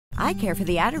Eye Care for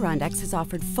the Adirondacks has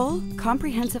offered full,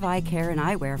 comprehensive eye care and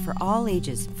eyewear for all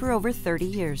ages for over 30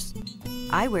 years.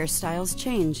 Eyewear styles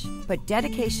change, but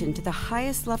dedication to the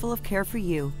highest level of care for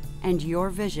you and your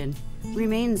vision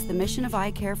remains the mission of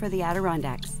Eye Care for the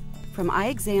Adirondacks. From eye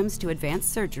exams to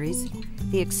advanced surgeries,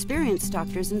 the experienced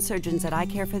doctors and surgeons at Eye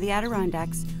Care for the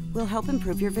Adirondacks will help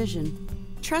improve your vision.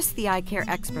 Trust the eye care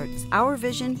experts. Our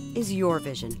vision is your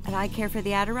vision at Eye Care for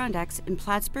the Adirondacks in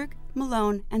Plattsburgh,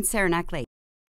 Malone, and Saranac Lake.